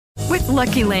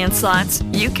Lucky Land Slots,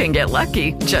 you can get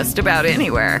lucky just about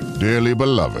anywhere. Dearly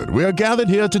beloved, we are gathered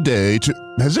here today to...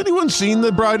 Has anyone seen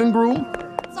the bride and groom?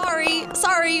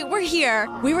 Sorry, we're here.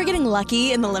 We were getting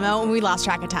lucky in the limo and we lost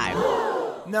track of time.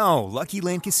 No, Lucky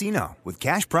Land Casino, with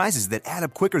cash prizes that add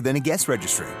up quicker than a guest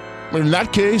registry. In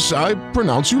that case, I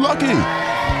pronounce you lucky.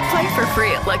 Play for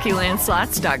free at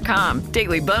LuckyLandSlots.com.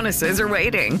 Daily bonuses are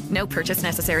waiting. No purchase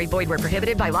necessary. Void where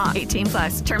prohibited by law.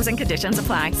 18+. Terms and conditions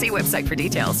apply. See website for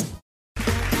details.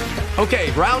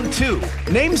 Okay, round two.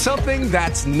 Name something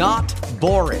that's not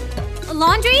boring. A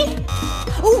laundry?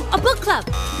 Ooh, a book club.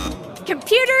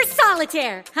 Computer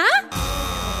solitaire, huh?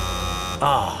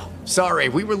 Ah, sorry,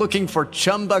 we were looking for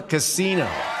Chumba Casino.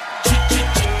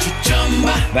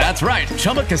 That's right,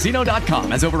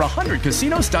 ChumbaCasino.com has over 100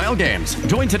 casino-style games.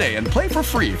 Join today and play for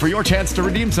free for your chance to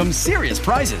redeem some serious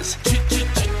prizes.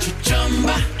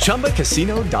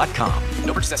 ChumbaCasino.com.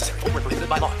 No purchase necessary. Void where prohibited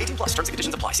by law. 18+. Terms and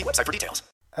conditions apply. See website for details.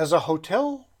 As a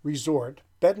hotel, resort,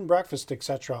 bed and breakfast,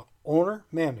 etc. owner,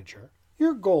 manager,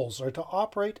 your goals are to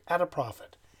operate at a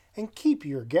profit and keep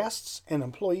your guests and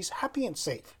employees happy and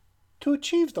safe. To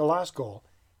achieve the last goal,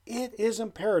 it is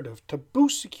imperative to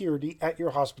boost security at your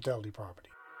hospitality property.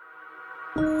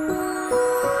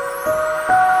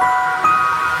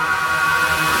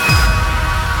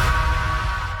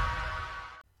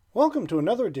 Welcome to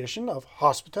another edition of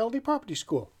Hospitality Property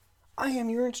School. I am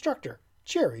your instructor,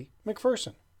 Jerry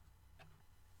McPherson.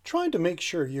 Trying to make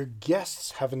sure your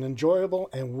guests have an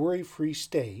enjoyable and worry-free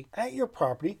stay at your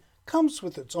property comes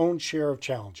with its own share of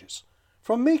challenges,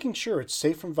 from making sure it's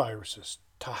safe from viruses,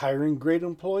 to hiring great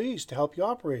employees to help you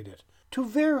operate it, to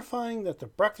verifying that the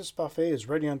breakfast buffet is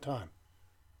ready on time.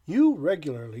 You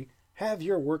regularly have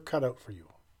your work cut out for you.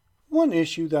 One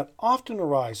issue that often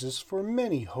arises for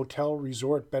many hotel,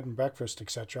 resort, bed and breakfast,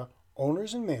 etc.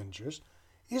 owners and managers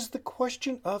is the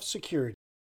question of security.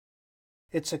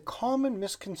 It's a common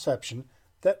misconception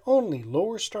that only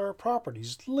lower star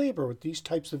properties labor with these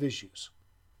types of issues.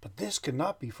 But this could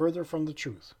not be further from the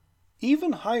truth.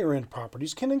 Even higher-end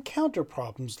properties can encounter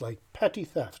problems like petty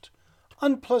theft,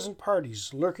 unpleasant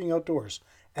parties lurking outdoors,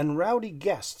 and rowdy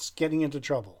guests getting into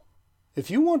trouble.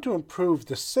 If you want to improve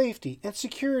the safety and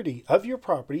security of your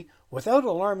property without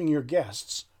alarming your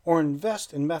guests or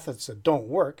invest in methods that don't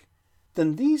work,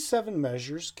 then these 7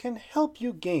 measures can help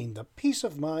you gain the peace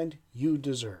of mind you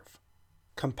deserve.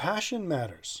 Compassion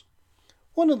matters.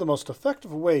 One of the most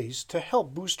effective ways to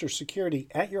help boost your security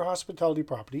at your hospitality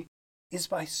property is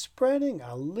by spreading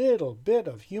a little bit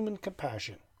of human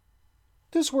compassion.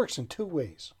 This works in 2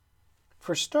 ways.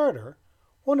 For starter,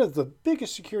 one of the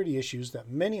biggest security issues that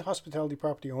many hospitality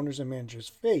property owners and managers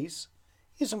face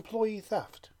is employee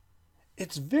theft.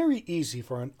 It's very easy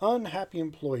for an unhappy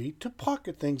employee to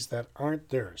pocket things that aren't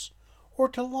theirs, or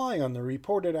to lie on the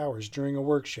reported hours during a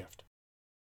work shift.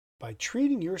 By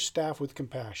treating your staff with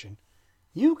compassion,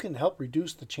 you can help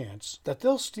reduce the chance that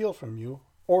they'll steal from you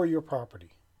or your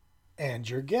property. And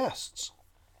your guests.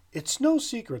 It's no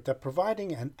secret that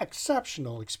providing an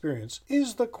exceptional experience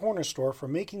is the cornerstone for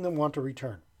making them want to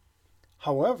return.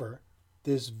 However,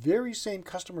 this very same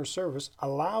customer service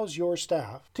allows your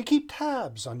staff to keep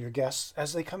tabs on your guests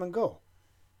as they come and go.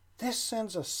 This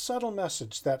sends a subtle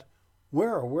message that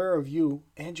we're aware of you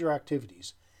and your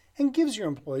activities, and gives your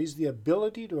employees the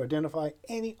ability to identify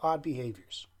any odd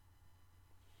behaviors.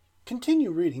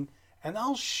 Continue reading, and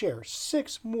I'll share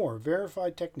 6 more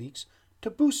verified techniques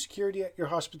to boost security at your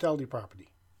hospitality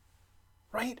property,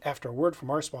 right after a word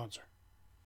from our sponsor.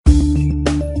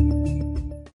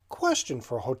 Question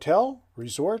for hotel,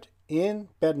 resort, inn,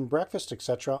 bed and breakfast,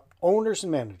 etc. owners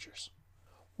and managers.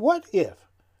 What if,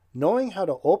 knowing how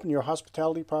to open your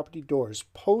hospitality property doors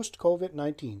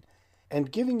post-COVID-19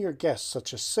 and giving your guests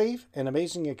such a safe and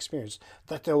amazing experience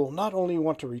that they will not only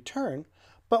want to return,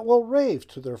 but will rave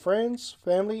to their friends,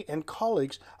 family, and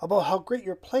colleagues about how great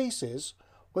your place is,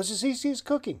 was as easy as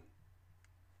cooking?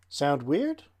 Sound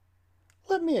weird?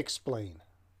 Let me explain.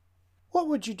 What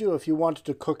would you do if you wanted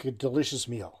to cook a delicious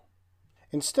meal?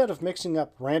 Instead of mixing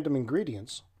up random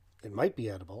ingredients, it might be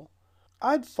edible,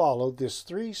 I'd follow this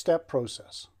 3-step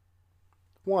process.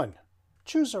 1.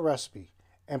 Choose a recipe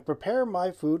and prepare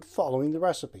my food following the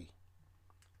recipe.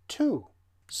 2.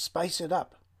 Spice it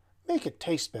up. Make it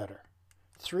taste better.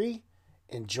 3.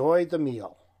 Enjoy the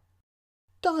meal.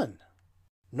 Done.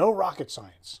 No rocket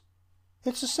science.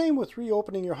 It's the same with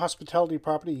reopening your hospitality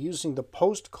property using the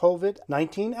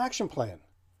post-COVID-19 action plan.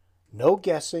 No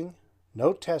guessing,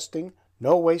 no testing,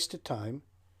 no wasted time.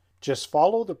 Just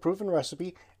follow the proven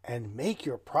recipe and make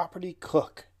your property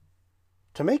cook.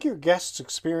 To make your guests'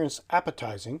 experience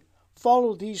appetizing,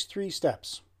 follow these 3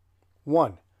 steps.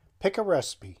 1. Pick a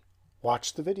recipe.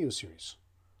 Watch the video series.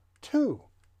 2.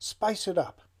 Spice it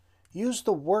up. Use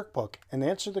the workbook and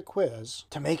answer the quiz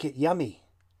to make it yummy.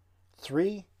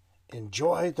 3.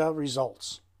 Enjoy the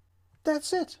results.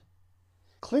 That's it.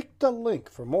 Click the link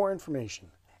for more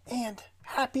information. And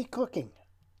happy cooking!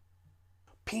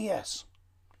 P.S.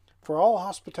 For all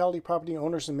hospitality property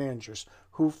owners and managers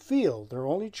who feel their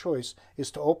only choice is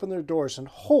to open their doors and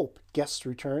hope guests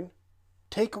return,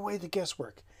 take away the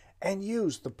guesswork and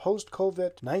use the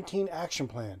post-COVID-19 action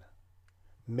plan.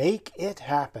 Make it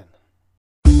happen.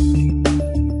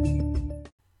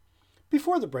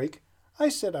 Before the break, I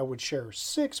said I would share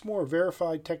 6 more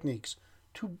verified techniques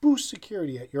to boost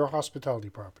security at your hospitality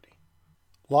property.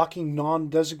 Locking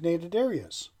non-designated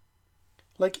areas.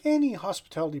 Like any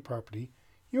hospitality property,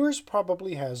 yours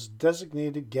probably has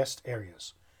designated guest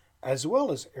areas, as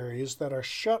well as areas that are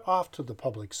shut off to the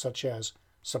public, such as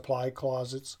supply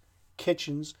closets,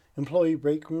 kitchens, employee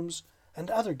break rooms,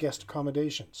 and other guest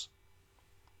accommodations.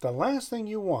 The last thing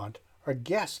you want are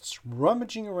guests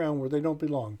rummaging around where they don't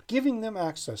belong, giving them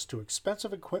access to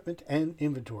expensive equipment and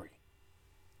inventory.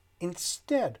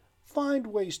 Instead, find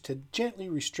ways to gently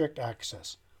restrict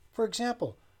access, for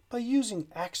example, by using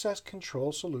access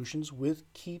control solutions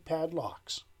with keypad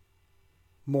locks.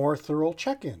 More thorough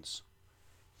check-ins.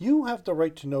 You have the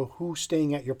right to know who's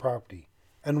staying at your property,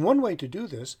 and one way to do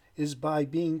this is by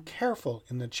being careful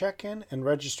in the check-in and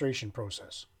registration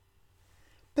process.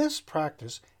 Best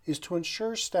practice is to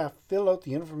ensure staff fill out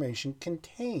the information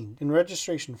contained in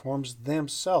registration forms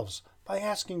themselves by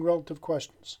asking relative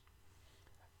questions.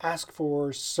 Ask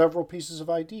for several pieces of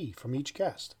ID from each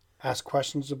guest. Ask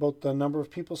questions about the number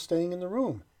of people staying in the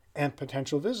room and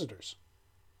potential visitors.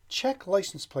 Check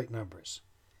license plate numbers.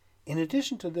 In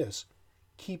addition to this,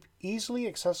 keep easily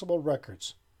accessible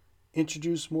records,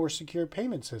 introduce more secure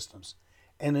payment systems,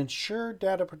 and ensure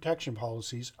data protection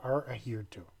policies are adhered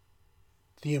to.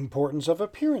 The importance of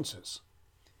appearances.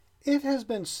 It has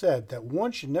been said that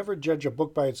one should never judge a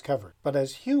book by its cover, but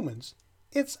as humans,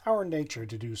 it's our nature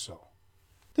to do so.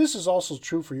 This is also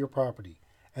true for your property,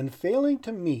 and failing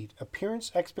to meet appearance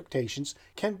expectations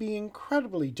can be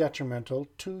incredibly detrimental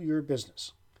to your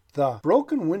business. The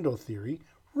broken window theory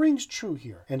rings true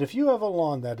here, and if you have a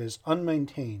lawn that is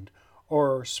unmaintained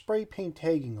or spray paint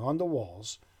tagging on the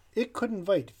walls, it could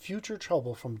invite future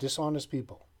trouble from dishonest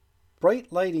people.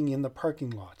 Bright lighting in the parking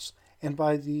lots and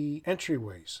by the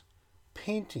entryways,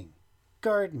 painting,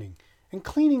 gardening, and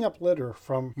cleaning up litter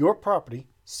from your property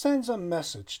sends a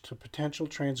message to potential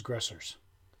transgressors.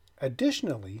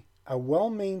 Additionally, a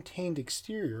well-maintained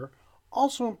exterior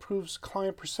also improves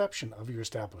client perception of your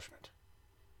establishment.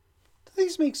 Do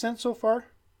these make sense so far?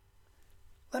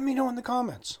 Let me know in the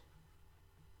comments.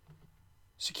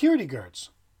 Security guards.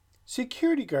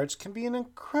 Security guards can be an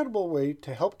incredible way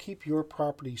to help keep your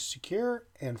property secure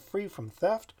and free from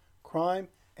theft, crime,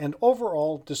 and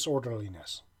overall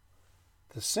disorderliness.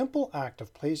 The simple act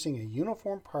of placing a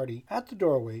uniformed party at the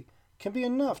doorway can be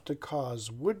enough to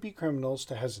cause would-be criminals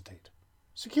to hesitate.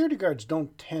 Security guards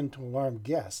don't tend to alarm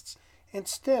guests.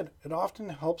 Instead, it often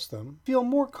helps them feel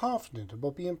more confident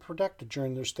about being protected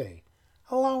during their stay,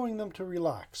 allowing them to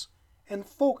relax and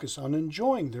focus on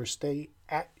enjoying their stay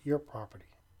at your property.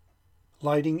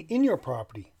 Lighting in your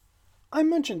property. I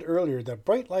mentioned earlier that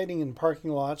bright lighting in parking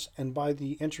lots and by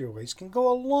the entryways can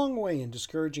go a long way in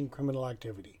discouraging criminal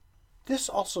activity. This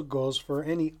also goes for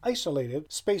any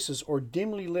isolated spaces or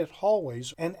dimly lit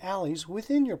hallways and alleys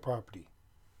within your property.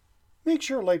 Make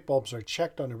sure light bulbs are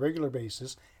checked on a regular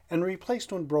basis and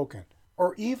replaced when broken,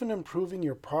 or even improving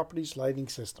your property's lighting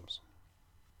systems.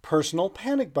 Personal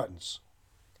panic buttons.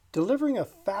 Delivering a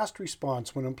fast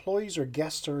response when employees or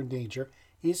guests are in danger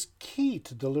is key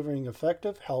to delivering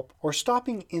effective help or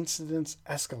stopping incidents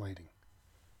escalating.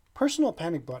 Personal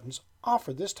panic buttons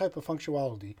offer this type of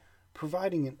functionality,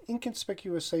 providing an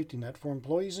inconspicuous safety net for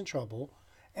employees in trouble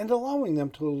and allowing them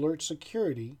to alert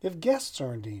security if guests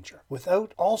are in danger,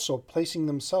 without also placing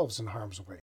themselves in harm's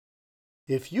way.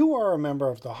 If you are a member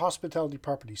of the Hospitality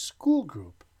Property School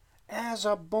Group, as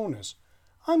a bonus,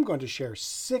 I'm going to share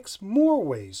 6 more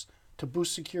ways to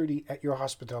boost security at your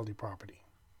hospitality property.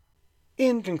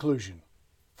 In conclusion,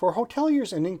 for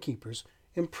hoteliers and innkeepers,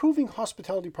 improving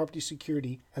hospitality property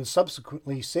security and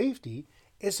subsequently safety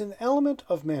is an element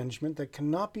of management that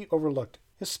cannot be overlooked,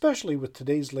 especially with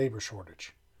today's labor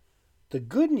shortage. The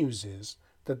good news is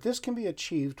that this can be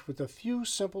achieved with a few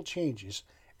simple changes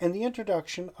and the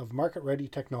introduction of market-ready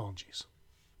technologies.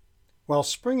 While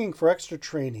springing for extra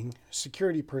training,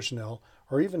 security personnel,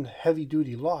 or even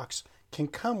heavy-duty locks can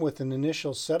come with an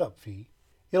initial setup fee,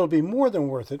 it'll be more than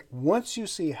worth it once you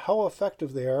see how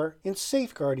effective they are in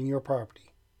safeguarding your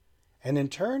property. And in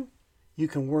turn, you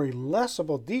can worry less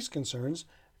about these concerns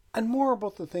and more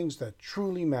about the things that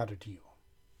truly matter to you.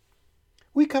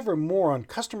 We cover more on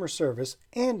customer service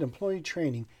and employee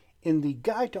training in the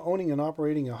Guide to Owning and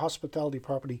Operating a Hospitality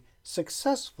Property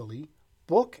Successfully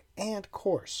book and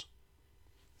course.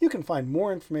 You can find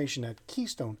more information at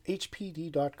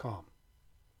keystonehpd.com.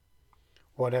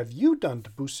 What have you done to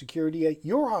boost security at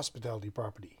your hospitality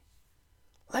property?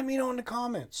 Let me know in the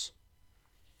comments.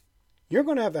 You're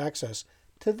going to have access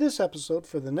to this episode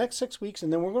for the next 6 weeks,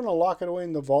 and then we're going to lock it away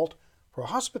in the vault for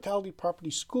Hospitality Property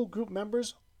School Group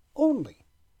members only.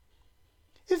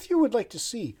 If you would like to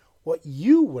see what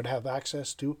you would have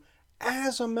access to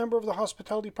as a member of the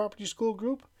Hospitality Property School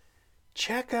Group,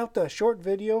 check out the short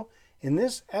video in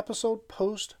this episode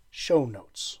post show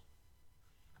notes.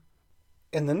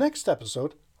 In the next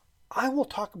episode, I will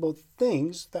talk about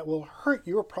things that will hurt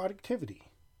your productivity.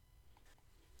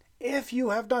 If you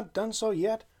have not done so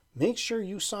yet, make sure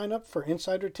you sign up for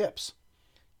Insider Tips.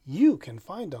 You can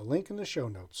find a link in the show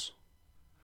notes.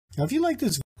 Now, if you like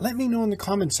this, let me know in the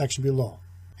comments section below,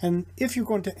 and if you're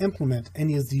going to implement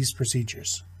any of these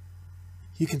procedures.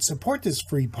 You can support this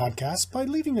free podcast by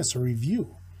leaving us a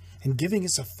review and giving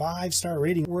us a 5-star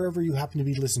rating wherever you happen to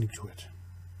be listening to it.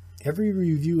 Every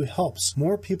review helps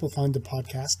more people find the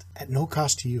podcast at no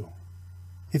cost to you.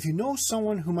 If you know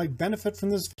someone who might benefit from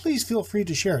this, please feel free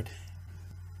to share it.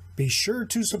 Be sure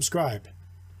to subscribe.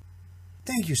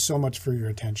 Thank you so much for your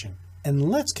attention, and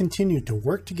let's continue to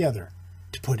work together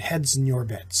to put heads in your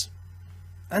beds.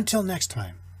 Until next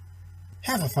time,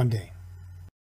 have a fun day.